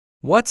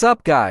What's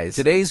up guys?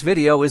 Today's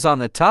video is on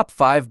the top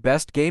 5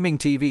 best gaming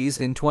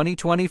TVs in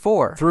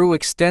 2024. Through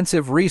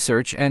extensive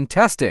research and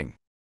testing,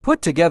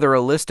 put together a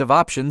list of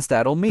options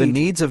that'll meet the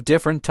needs of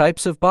different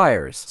types of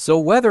buyers. So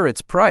whether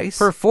it's price,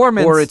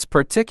 performance, or its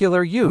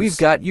particular use, we've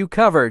got you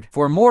covered.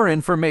 For more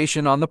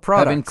information on the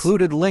products, I've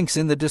included links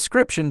in the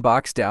description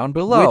box down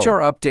below, which are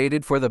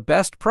updated for the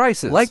best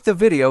prices. Like the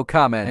video,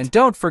 comment, and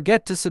don't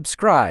forget to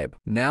subscribe.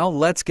 Now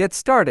let's get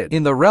started.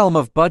 In the realm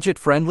of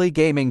budget-friendly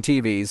gaming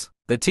TVs,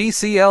 the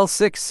TCL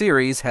 6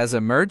 series has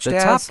emerged as the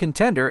top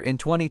contender in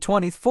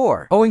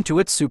 2024, owing to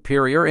its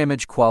superior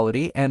image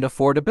quality and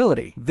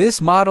affordability.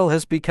 This model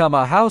has become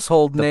a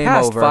household name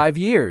over the past 5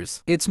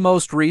 years. Its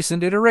most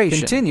recent iteration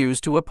continues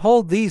to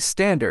uphold these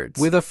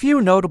standards, with a few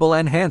notable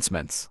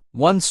enhancements.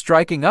 One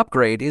striking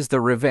upgrade is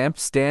the revamped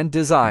stand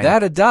design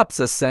that adopts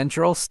a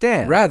central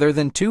stand rather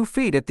than 2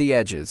 feet at the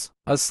edges.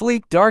 A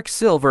sleek dark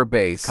silver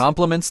base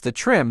complements the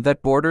trim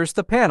that borders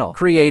the panel,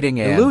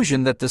 creating an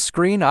illusion that the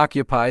screen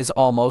occupies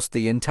almost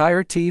the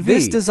entire TV.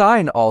 This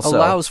design also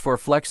allows for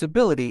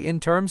flexibility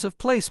in terms of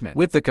placement,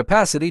 with the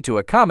capacity to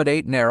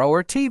accommodate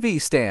narrower TV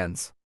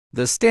stands.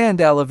 The stand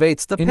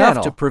elevates the panel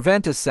enough to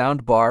prevent a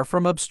sound bar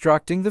from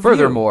obstructing the view.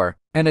 Furthermore,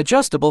 an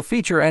adjustable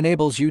feature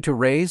enables you to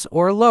raise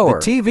or lower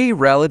the TV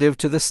relative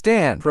to the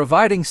stand,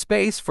 providing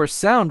space for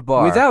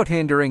soundbar without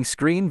hindering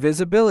screen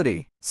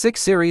visibility.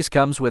 6 series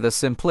comes with a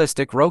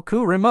simplistic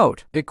Roku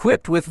remote,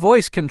 equipped with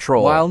voice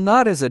control. While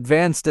not as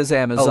advanced as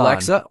Amazon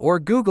Alexa or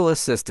Google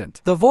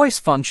Assistant, the voice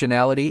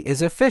functionality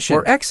is efficient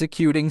for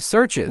executing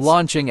searches,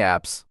 launching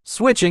apps,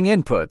 switching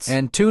inputs,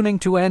 and tuning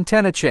to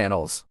antenna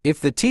channels. If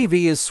the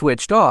TV is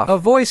switched off, a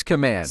voice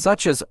command,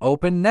 such as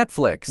Open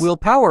Netflix, will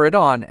power it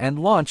on and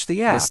launch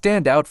the app. The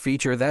standout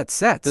feature that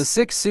sets the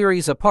 6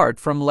 series apart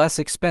from less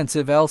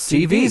expensive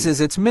LCDs is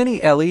its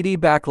mini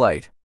LED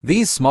backlight.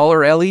 These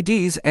smaller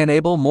LEDs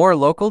enable more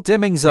local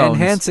dimming zones,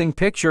 enhancing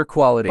picture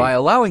quality by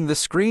allowing the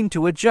screen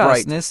to adjust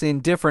brightness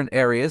in different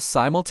areas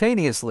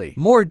simultaneously.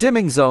 More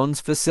dimming zones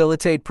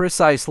facilitate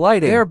precise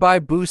lighting, thereby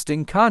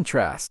boosting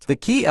contrast, the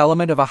key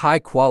element of a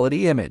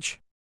high-quality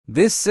image.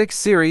 This 6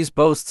 series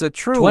boasts a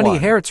true 20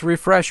 Hz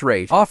refresh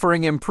rate,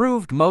 offering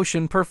improved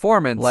motion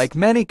performance like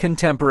many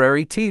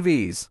contemporary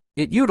TVs.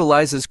 It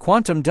utilizes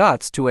quantum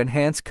dots to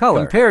enhance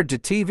color. Compared to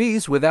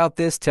TVs without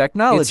this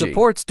technology, it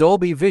supports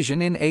Dolby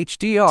Vision in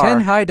HDR,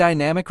 10 high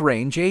dynamic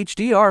range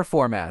HDR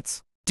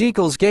formats.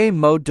 Decal's game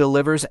mode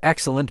delivers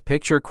excellent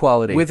picture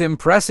quality with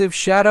impressive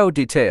shadow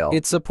detail.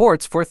 It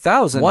supports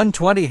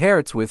 4120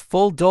 Hz with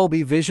full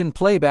Dolby Vision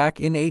playback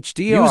in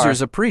HDR. Users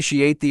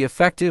appreciate the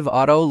effective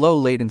auto low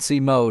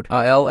latency mode,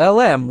 a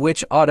LLM,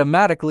 which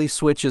automatically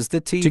switches the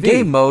TV to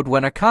game mode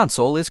when a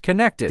console is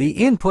connected.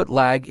 The input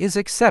lag is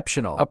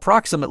exceptional,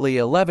 approximately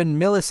 11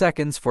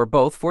 milliseconds for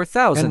both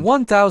 4000 and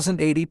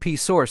 1080p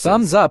sources.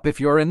 Thumbs up if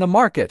you're in the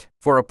market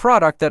for a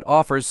product that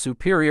offers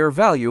superior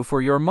value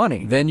for your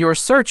money. Then your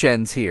search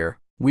ends here.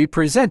 We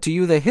present to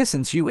you the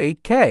Hisense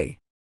U8K,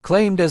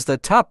 claimed as the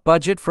top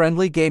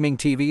budget-friendly gaming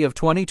TV of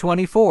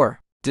 2024.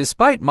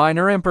 Despite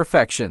minor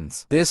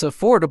imperfections, this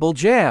affordable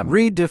gem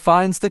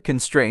redefines the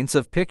constraints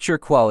of picture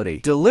quality,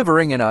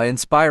 delivering an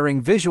awe-inspiring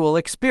visual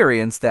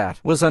experience that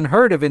was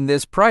unheard of in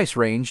this price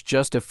range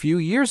just a few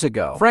years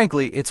ago.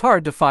 Frankly, it's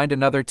hard to find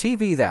another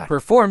TV that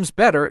performs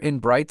better in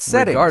bright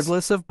settings,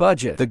 regardless of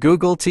budget. The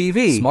Google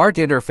TV smart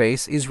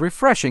interface is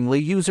refreshingly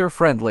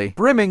user-friendly,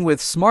 brimming with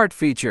smart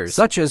features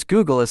such as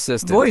Google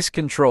Assistant, voice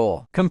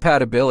control,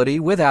 compatibility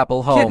with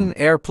Apple Home, hidden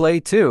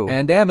AirPlay 2,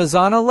 and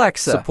Amazon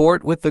Alexa,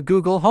 support with the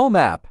Google Home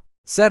app.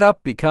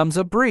 Setup becomes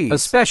a breeze,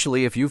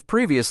 especially if you've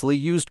previously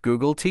used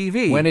Google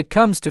TV. When it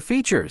comes to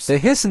features, the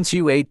Hisense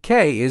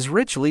U8K is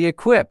richly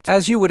equipped,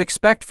 as you would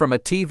expect from a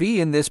TV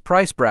in this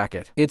price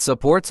bracket. It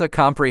supports a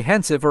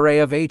comprehensive array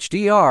of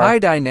HDR, high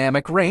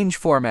dynamic range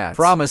formats,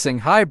 promising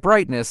high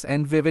brightness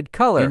and vivid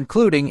color,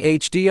 including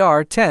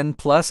HDR10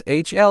 plus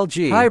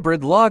HLG,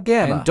 hybrid log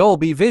gamma, and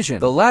Dolby Vision.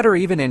 The latter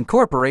even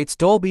incorporates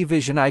Dolby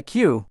Vision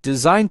IQ,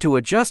 designed to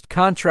adjust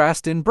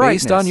contrast and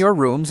brightness based on your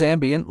room's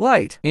ambient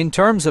light. In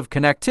terms of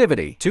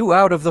connectivity, 2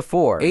 out of the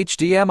 4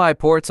 HDMI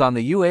ports on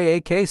the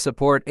U8K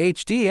support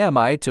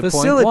HDMI to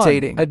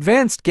facilitating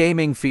advanced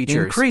gaming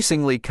features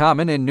increasingly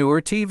common in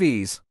newer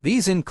TVs.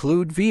 These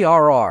include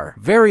VRR,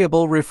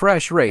 variable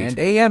refresh rate, and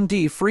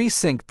AMD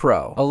FreeSync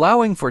Pro,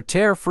 allowing for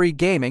tear-free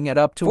gaming at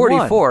up to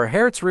 44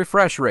 Hz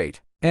refresh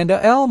rate, and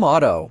a Elm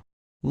Auto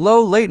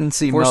low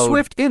latency for mode,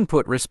 swift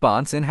input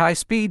response in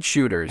high-speed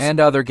shooters and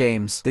other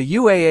games. The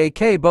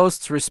U8K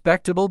boasts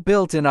respectable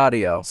built-in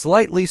audio,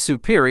 slightly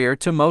superior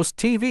to most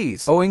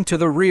TVs, owing to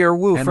the rear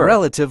woofer and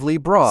relatively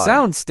broad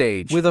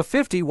soundstage with a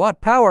 50-watt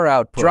power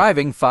output,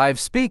 driving 5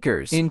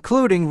 speakers,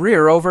 including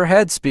rear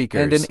overhead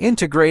speakers and an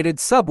integrated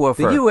subwoofer.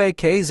 The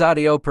U8K's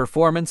audio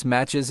performance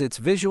matches its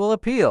visual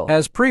appeal.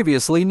 As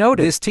previously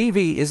noted, this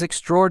TV is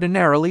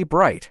extraordinarily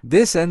bright.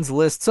 This ends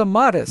lists a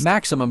modest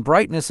maximum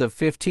brightness of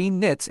 15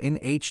 nits in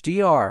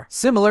HDR,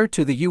 similar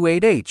to the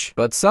U8H,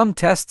 but some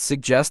tests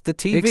suggest the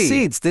TV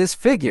exceeds this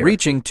figure,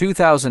 reaching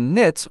 2000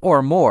 nits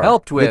or more,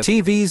 helped with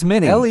the TV's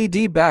mini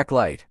LED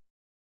backlight.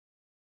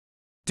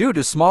 Due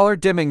to smaller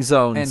dimming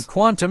zones and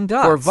quantum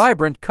dots for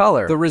vibrant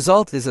color, the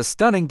result is a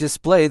stunning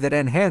display that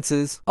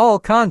enhances all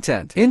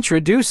content.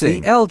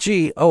 Introducing the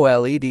LG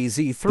OLED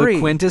Z3, the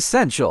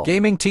quintessential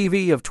gaming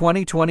TV of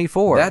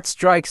 2024 that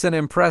strikes an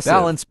impressive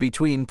balance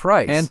between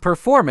price and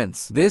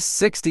performance. This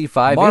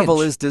 65-inch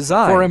marvel is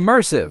designed for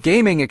immersive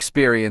gaming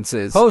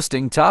experiences,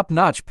 boasting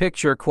top-notch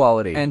picture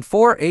quality and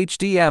 4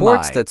 HDMI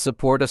ports that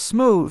support a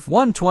smooth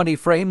 120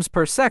 frames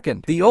per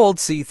second. The old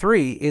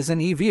C3 is an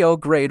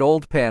EVO-grade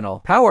old panel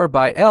powered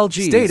by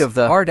LG's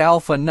state-of-the-art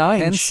Alpha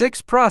 9 and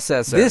 6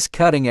 processor. This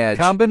cutting-edge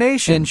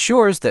combination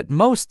ensures that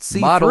most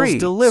C3 models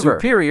deliver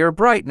superior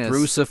brightness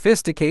through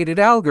sophisticated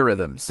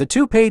algorithms. The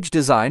two-page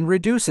design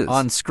reduces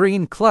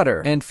on-screen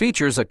clutter and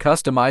features a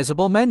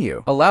customizable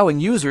menu, allowing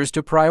users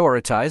to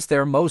prioritize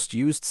their most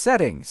used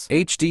settings.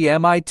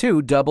 HDMI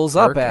 2 doubles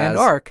up as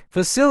ARC,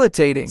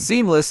 facilitating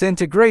seamless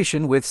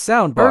integration with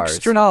soundbars.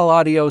 External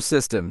audio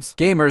systems.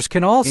 Gamers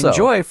can also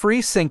enjoy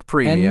FreeSync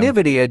Premium and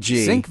NVIDIA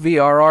G-Sync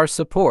VRR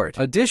support.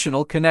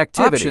 Additional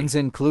connectivity options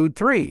include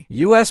 3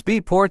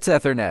 USB ports,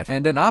 Ethernet,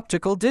 and an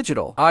optical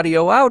digital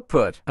audio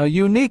output. A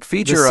unique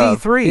feature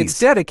of its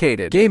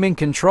dedicated gaming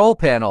control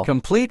panel,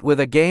 complete with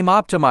a game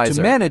optimizer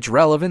to manage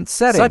relevant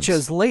settings such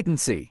as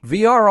latency,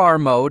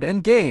 VRR mode,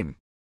 and game.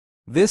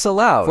 This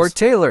allows for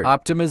tailored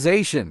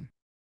optimization,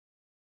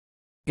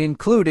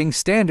 including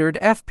standard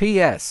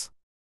FPS,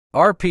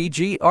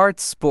 RPG,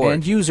 Arts, Sport,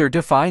 and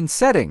user-defined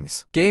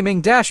settings.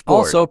 Gaming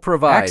Dashboard also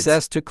provides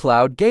access to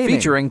cloud gaming,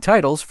 featuring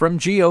titles from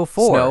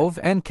Geo4, Snove,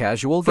 and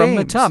casual games. From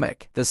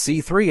Atomic, the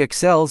C3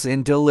 excels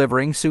in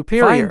delivering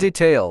superior,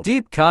 fine-detailed,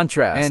 deep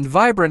contrast, and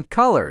vibrant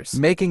colors,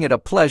 making it a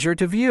pleasure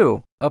to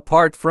view.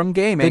 Apart from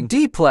gaming, the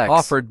D-Plex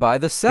offered by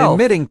the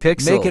self-emitting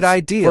pixels make it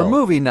ideal for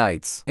movie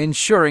nights,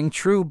 ensuring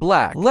true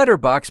black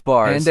letterbox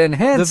bars and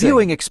enhancing the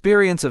viewing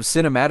experience of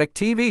cinematic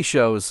TV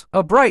shows.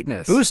 A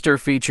brightness booster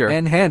feature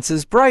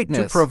enhances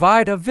brightness to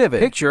provide a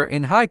vivid picture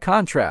in high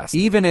contrast.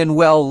 Even in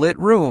well-lit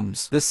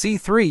rooms, the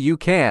C3 you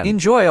can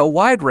enjoy a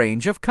wide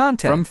range of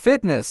content, from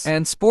fitness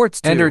and sports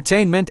to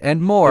entertainment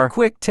and more. The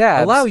quick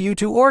tabs allow you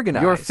to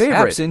organize your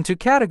favorites into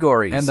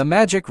categories, and the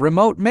magic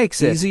remote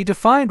makes it easy to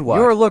find what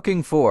you're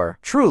looking for.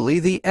 Truly,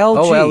 the LG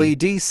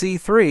OLED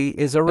C3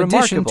 is a remarkable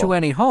addition to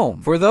any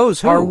home for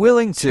those who are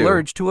willing to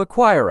splurge to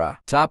acquire a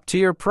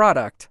top-tier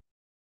product.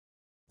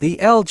 The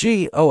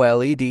LG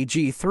OLED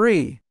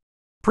G3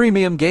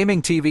 Premium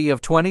Gaming TV of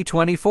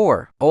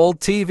 2024. Old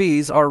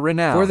TVs are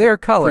renowned for their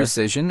color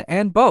precision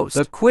and boast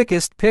the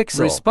quickest pixel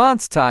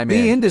response time in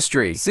the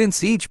industry,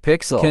 since each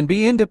pixel can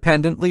be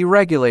independently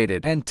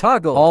regulated and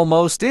toggled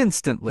almost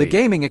instantly. The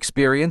gaming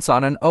experience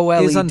on an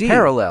OLED is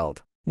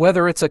unparalleled.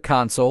 Whether it's a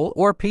console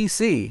or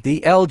PC,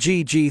 the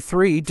LG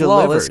G3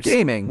 delivers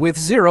gaming with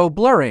zero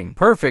blurring,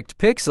 perfect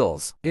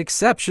pixels,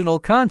 exceptional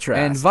contrast,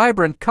 and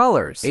vibrant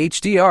colors.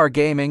 HDR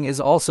gaming is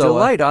also a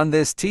delight on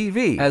this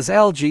TV, as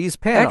LG's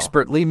panel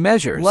expertly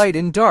measures light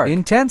and dark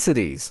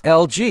intensities.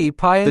 LG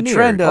pioneered the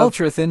trend of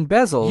ultra-thin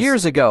bezels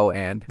years ago,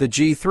 and the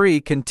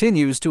G3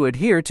 continues to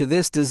adhere to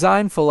this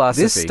design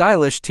philosophy. This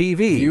stylish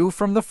TV view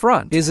from the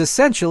front is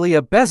essentially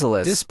a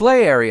bezel-less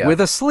display area with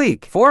a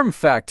sleek form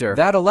factor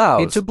that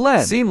allows it to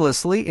blend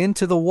seamlessly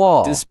into the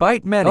wall.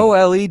 Despite many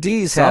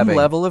OLEDs having some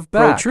level of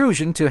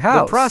protrusion to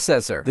house the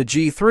processor, the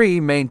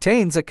G3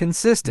 maintains a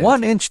consistent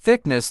 1-inch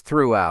thickness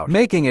throughout,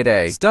 making it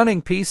a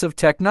stunning piece of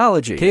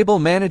technology. Cable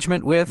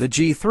management with the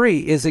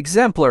G3 is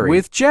exemplary,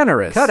 with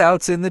generous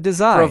cutouts in the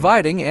design,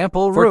 providing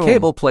ample room for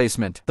cable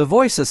placement. The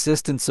voice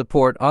assistant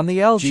support on the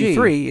LG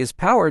G3 is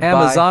powered by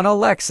Amazon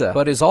Alexa,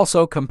 but is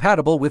also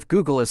compatible with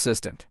Google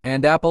Assistant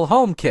and Apple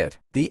HomeKit.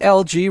 The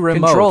LG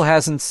remote control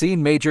hasn't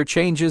seen major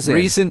changes in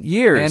recent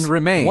years and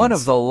remains one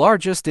of the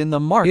largest in the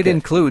market. It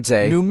includes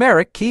a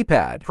numeric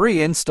keypad,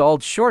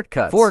 pre-installed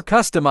shortcuts, 4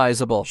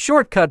 customizable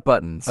shortcut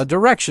buttons, a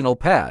directional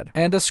pad,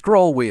 and a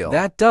scroll wheel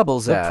that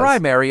doubles as the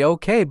primary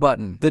OK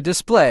button. The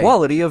display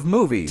quality of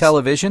movies,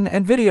 television,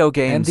 and video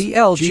games and the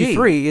LG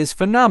G3 is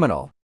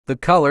phenomenal. The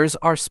colors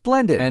are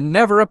splendid and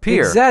never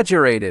appear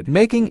exaggerated,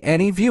 making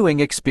any viewing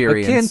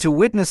experience akin to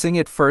witnessing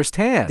it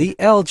firsthand. The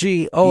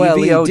LG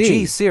OLED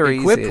G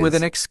series equipped with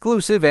an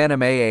exclusive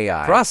Anime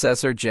AI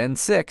processor Gen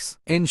 6,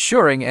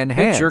 ensuring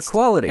enhanced picture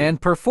quality and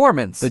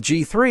performance. The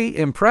G3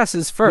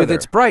 impresses further with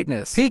its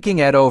brightness,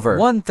 peaking at over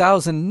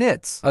 1000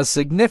 nits, a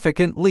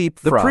significant leap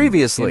from the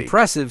previously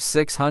impressive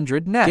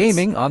 600 nits.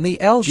 Gaming on the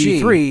LG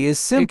G3 is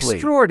simply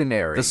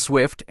extraordinary. The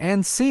swift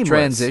and seamless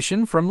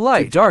transition from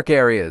light to dark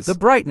areas, the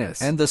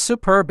brightness, and the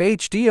superb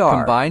HDR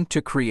combined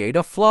to create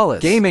a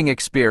flawless gaming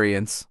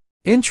experience.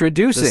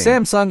 Introducing the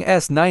Samsung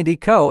S90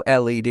 Co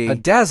LED, a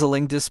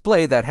dazzling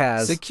display that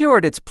has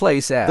secured its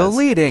place as the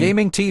leading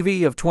gaming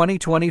TV of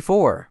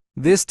 2024.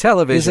 This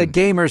television is a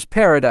gamer's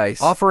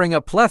paradise, offering a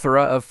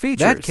plethora of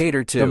features that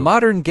cater to the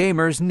modern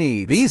gamer's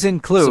needs. These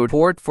include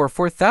support for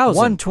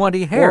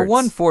 4120 Hz or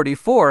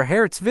 144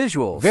 Hz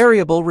visuals,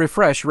 variable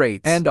refresh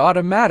rates, and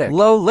automatic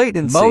low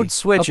latency mode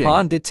switching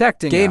upon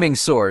detecting gaming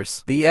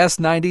source. The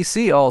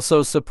S90C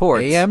also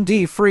supports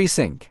AMD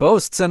FreeSync,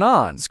 boasts an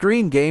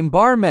on-screen game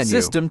bar menu,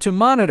 system to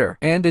monitor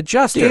and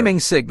adjust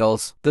gaming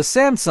signals. The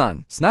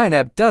Samsung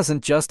S9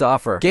 doesn't just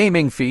offer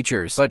gaming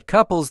features, but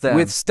couples them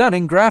with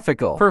stunning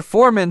graphical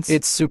performance.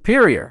 Its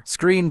superior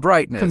screen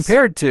brightness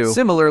compared to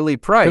similarly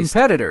priced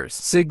competitors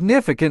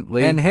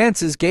significantly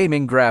enhances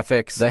gaming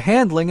graphics. The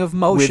handling of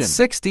motion with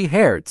 60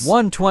 Hz,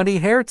 120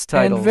 Hz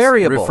titles, and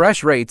variable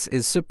refresh rates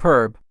is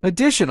superb.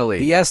 Additionally,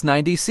 the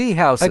S90C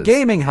houses a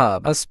gaming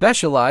hub, a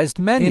specialized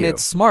menu in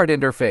its smart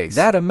interface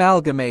that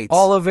amalgamates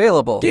all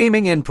available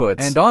gaming inputs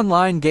and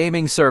online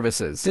gaming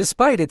services.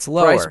 Despite its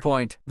lower price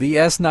point, the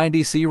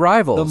S90C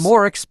rivals the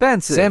more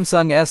expensive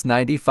Samsung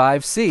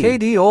S95C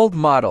KD old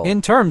model in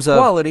terms of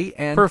quality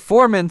and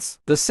performance.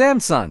 The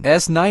Samsung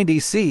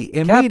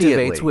S90C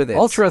captivates with its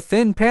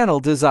ultra-thin panel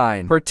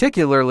design,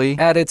 particularly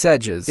at its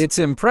edges. Its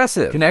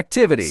impressive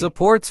connectivity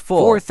supports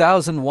full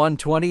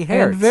 4120 Hz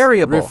and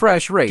variable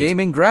refresh rate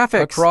gaming graphics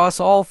across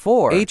all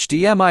 4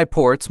 HDMI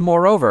ports.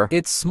 Moreover,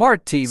 its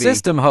smart TV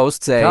system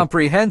hosts a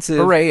comprehensive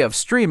array of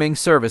streaming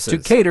services to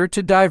cater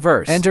to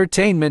diverse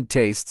entertainment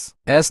tastes.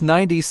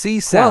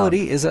 S90C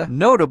quality is a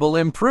notable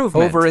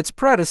improvement over its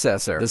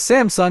predecessor, the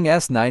Samsung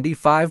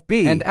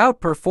S95B, and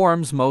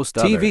outperforms most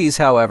TVs.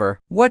 However,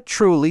 what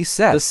truly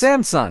sets the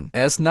Samsung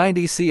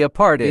S90C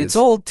apart is its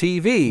old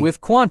TV with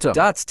quantum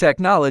dots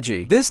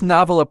technology. This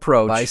novel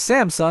approach by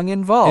Samsung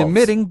involves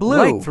emitting blue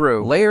light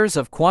through layers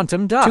of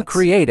quantum dots to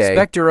create a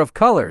specter of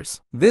colors.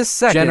 This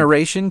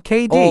second-generation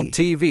KD old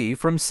TV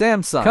from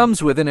Samsung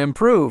comes with an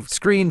improved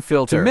screen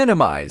filter to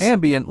minimize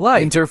ambient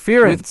light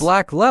interference with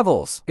black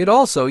levels. It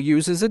also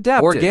uses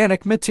adapted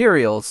organic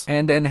materials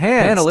and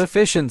enhanced panel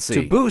efficiency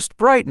to boost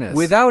brightness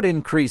without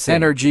increasing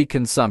energy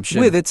consumption.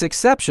 With its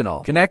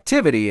exceptional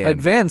connectivity and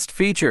advanced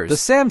features, the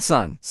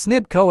Samsung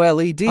SnipCo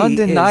LED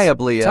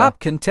undeniably is a top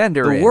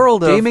contender in the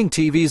world of gaming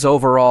TVs.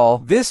 Overall,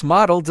 this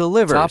model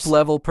delivers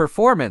top-level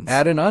performance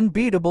at an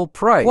unbeatable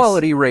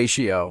price-quality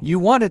ratio. You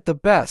wanted the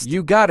best,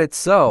 you got it.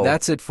 So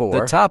that's it for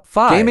the top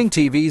 5 gaming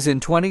TVs in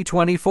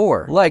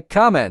 2024. Like,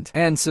 comment,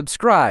 and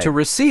subscribe to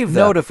receive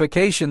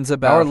notifications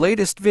about our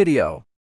latest video.